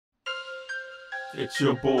It's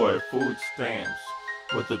your boy FoodStampz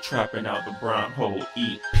with the Trapping Out the Brown Hole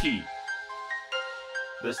EP.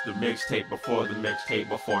 This the mixtape before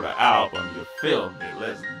the album, you feel me?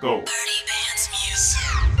 Let's go.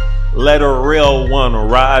 Let a real one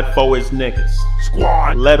ride for his niggas.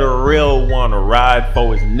 Squad. Let a real one ride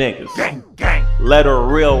for his niggas. Gang, gang. Let a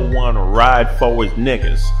real one ride for his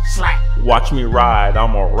niggas. Slack. Watch me ride,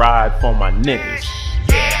 I'ma ride for my niggas.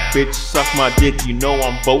 Yeah. Bitch, suck my dick, you know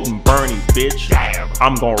I'm voting Bernie, bitch. Damn.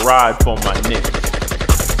 I'm gon' ride for my niggas.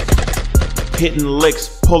 Hitting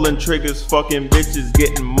licks, pulling triggers, fucking bitches,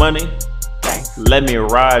 getting money. Gang. Let me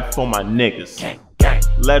ride for my niggas. Gang, gang.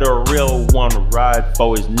 Let a real one ride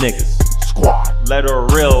for his niggas. Squad. Let a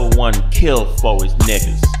real one kill for his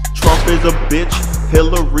niggas. Trump is a bitch,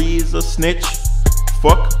 Hillary's a snitch.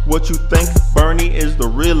 Fuck what you think, Bernie is the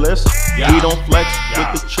realest. Yeah. We don't flex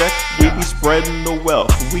Yeah. with the check, Yeah. we be spreading the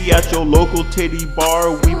wealth. We at your local titty bar,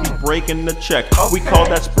 we be breaking the check. We call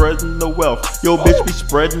that spreading the wealth. Yo bitch be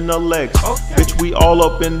spreading her legs. Bitch, we all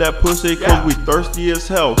up in that pussy cause Yeah. we thirsty as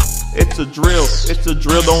hell. It's a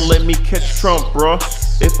drill, don't let me catch Trump, bruh.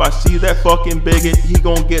 If I see that fucking bigot, he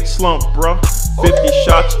gon' get slumped, bruh. 50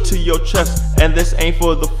 shots to your chest, and this ain't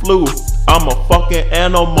for the flu. I'm a fucking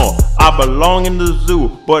animal, I belong in the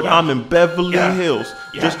zoo, but I'm in Beverly Hills,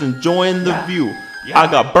 just enjoying the view. I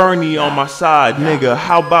got Bernie on my side, nigga,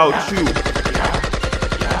 how about you?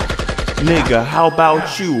 Nigga, how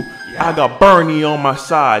about you? I got Bernie on my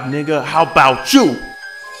side, nigga, how about you?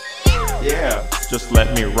 Yeah. Just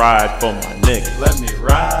let me ride for my niggas. Let me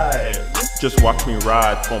ride. Just watch me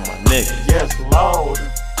ride for my niggas. Yes, Lord.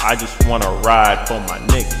 I just wanna ride for my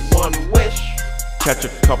niggas. One wish. Catch a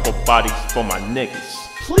couple bodies for my niggas.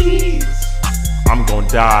 Please. I'm gon'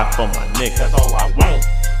 die for my niggas. That's all I want.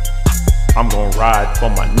 I'm gon' ride for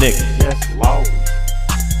my niggas. Yes, Lord.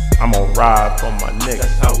 I'm gon' ride for my That's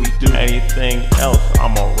niggas. how we do. Anything else,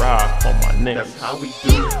 I'ma ride for my niggas. That's how we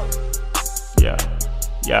do. Yeah,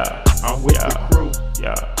 yeah, I'm with yeah, the crew.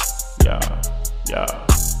 yeah, yeah, yeah,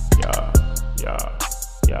 yeah, yeah,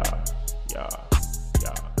 yeah, yeah.